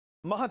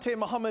Mahathir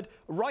Mohamad,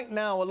 right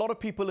now, a lot of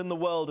people in the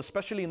world,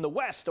 especially in the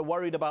West, are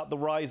worried about the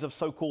rise of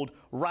so-called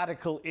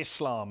radical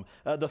Islam,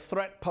 the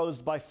threat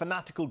posed by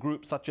fanatical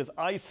groups such as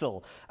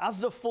ISIL. As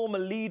the former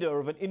leader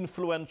of an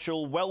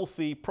influential,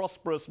 wealthy,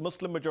 prosperous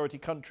Muslim-majority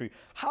country,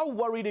 how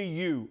worried are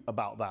you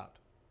about that?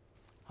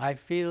 I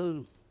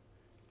feel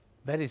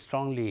very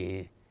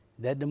strongly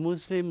that the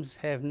Muslims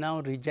have now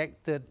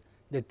rejected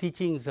the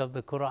teachings of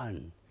the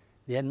Quran.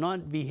 They are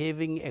not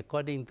behaving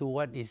according to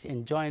what is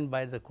enjoined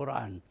by the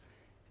Quran.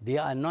 They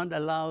are not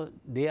allowed,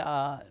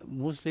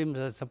 Muslims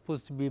are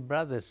supposed to be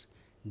brothers.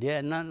 They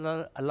are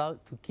not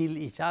allowed to kill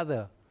each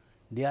other.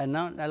 They are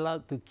not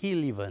allowed to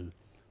kill even.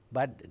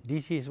 But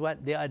this is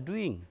what they are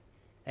doing.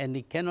 And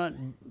it cannot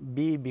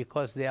be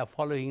because they are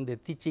following the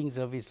teachings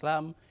of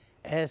Islam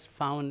as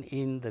found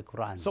in the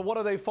Quran. So what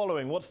are they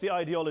following? What's the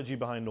ideology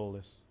behind all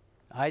this?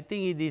 I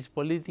think it is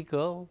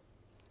political.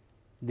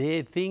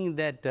 They think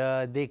that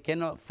they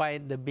cannot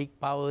fight the big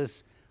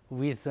powers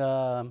with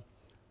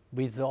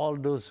all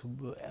those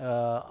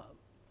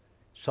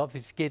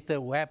sophisticated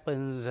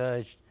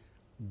weapons,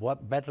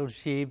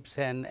 battleships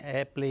and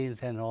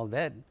airplanes and all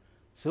that.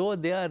 So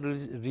they are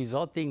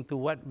resorting to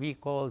what we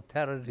call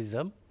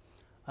terrorism,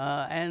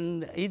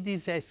 and it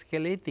is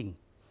escalating.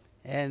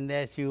 And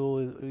as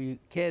you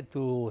care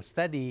to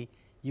study,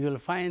 you will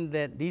find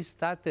that this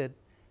started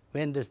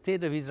when the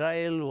State of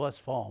Israel was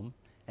formed,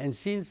 and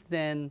since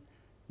then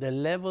the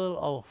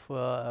level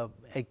of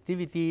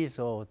activities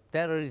or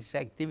terrorist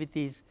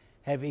activities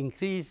have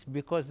increased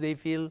because they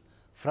feel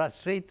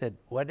frustrated.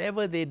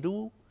 Whatever they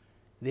do,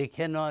 they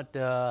cannot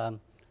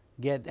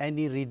get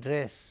any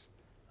redress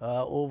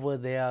over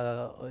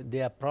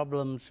their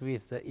problems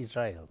with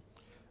Israel.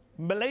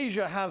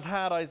 Malaysia has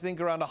had, I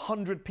think, around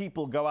 100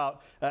 people go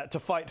out to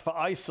fight for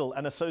ISIL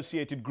and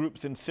associated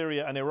groups in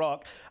Syria and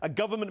Iraq. A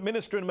government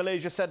minister in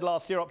Malaysia said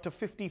last year up to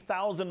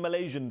 50,000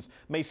 Malaysians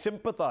may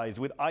sympathize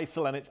with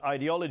ISIL and its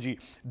ideology.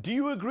 Do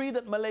you agree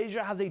that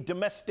Malaysia has a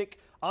domestic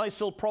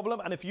ISIL problem?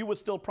 And if you were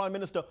still Prime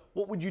Minister,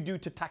 what would you do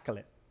to tackle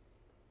it?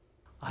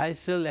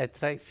 ISIL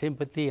attracts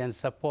sympathy and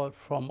support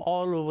from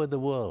all over the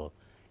world.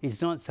 It's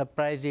not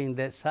surprising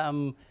that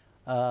some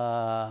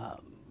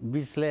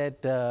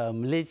misled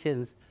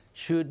Malaysians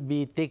should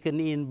be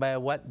taken in by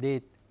what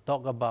they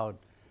talk about.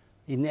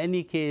 In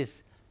any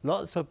case,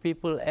 lots of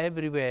people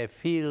everywhere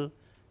feel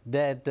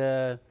that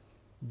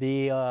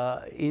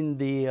in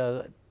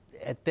the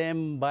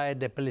attempt by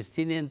the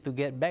Palestinians to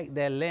get back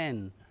their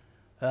land,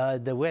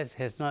 the West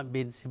has not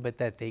been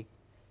sympathetic.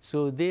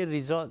 So they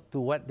resort to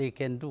what they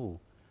can do,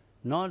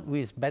 not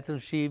with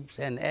battleships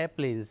and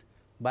airplanes,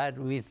 but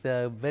with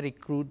very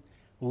crude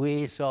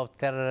ways of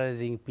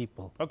terrorizing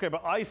people. Okay,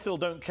 but ISIL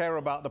don't care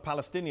about the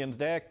Palestinians.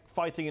 They're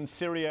fighting in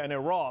Syria and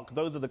Iraq.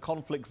 Those are the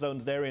conflict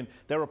zones they're in.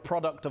 They're a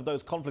product of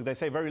those conflicts. They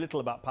say very little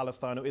about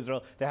Palestine or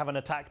Israel. They haven't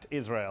attacked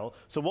Israel.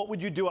 So what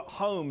would you do at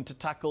home to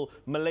tackle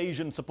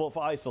Malaysian support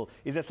for ISIL?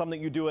 Is there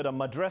something you do at a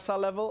madrasa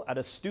level, at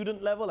a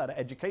student level, at an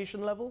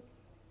education level?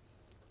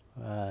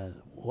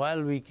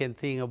 While we can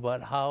think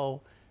about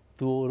how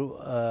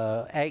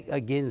to act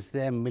against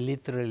them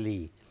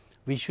militarily,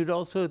 we should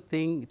also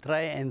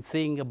try and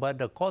think about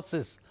the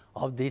causes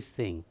of this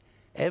thing.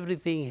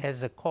 Everything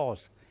has a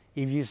cause.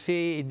 If you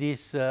say it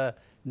is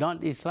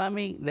not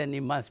Islamic, then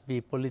it must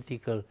be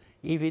political.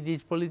 If it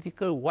is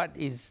political, what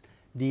is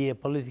the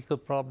political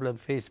problem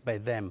faced by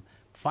them?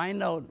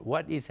 Find out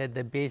what is at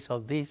the base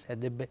of this,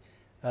 at the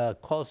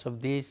cause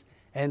of this,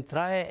 and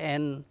try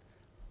and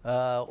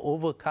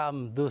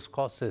overcome those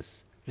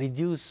causes,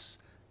 reduce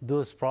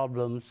those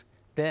problems.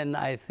 Then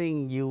I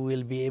think you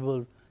will be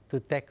able to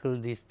tackle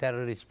this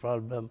terrorist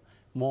problem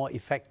more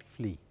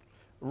effectively.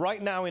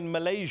 Right now in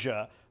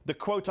Malaysia, the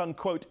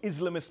quote-unquote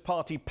Islamist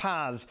party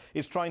PAS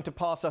is trying to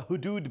pass a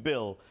Hudud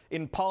bill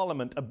in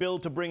Parliament, a bill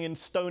to bring in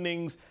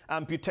stonings,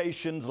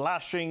 amputations,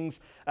 lashings,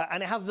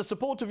 and it has the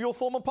support of your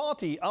former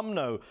party,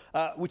 UMNO,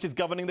 which is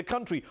governing the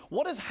country.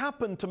 What has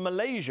happened to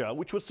Malaysia,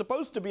 which was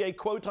supposed to be a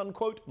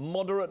quote-unquote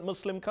moderate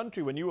Muslim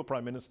country when you were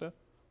Prime Minister?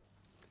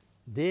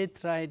 They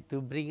tried to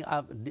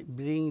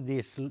bring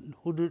these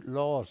Hudud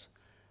laws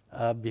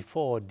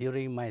before,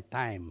 during my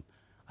time.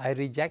 I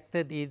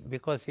rejected it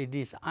because it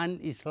is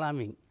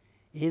un-Islamic.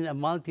 In a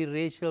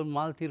multiracial,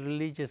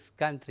 multireligious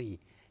country,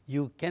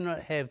 you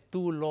cannot have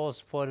two laws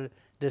for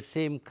the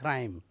same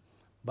crime.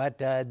 But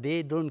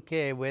they don't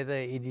care whether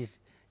it is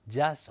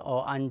just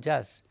or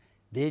unjust.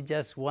 They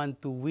just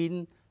want to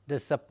win the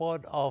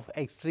support of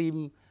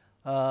extreme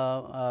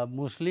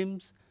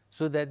Muslims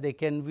so that they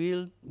can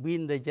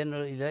win the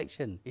general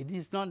election. It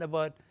is not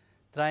about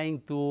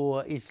trying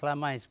to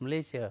Islamize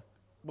Malaysia.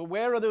 But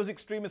where are those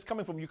extremists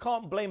coming from? You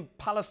can't blame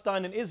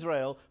Palestine and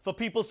Israel for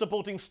people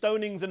supporting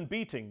stonings and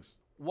beatings.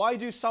 Why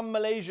do some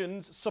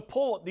Malaysians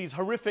support these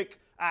horrific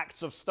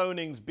acts of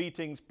stonings,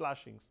 beatings,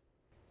 lashings?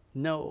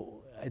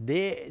 No,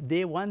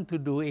 they want to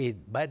do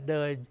it, but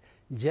the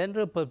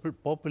general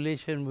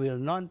population will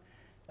not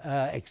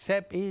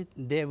accept it,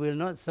 they will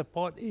not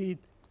support it.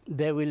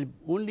 There will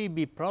only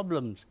be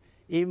problems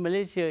in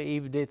Malaysia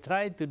if they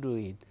try to do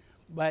it.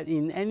 But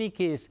in any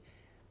case,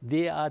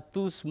 they are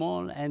too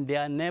small and they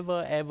are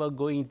never ever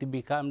going to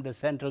become the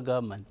central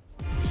government.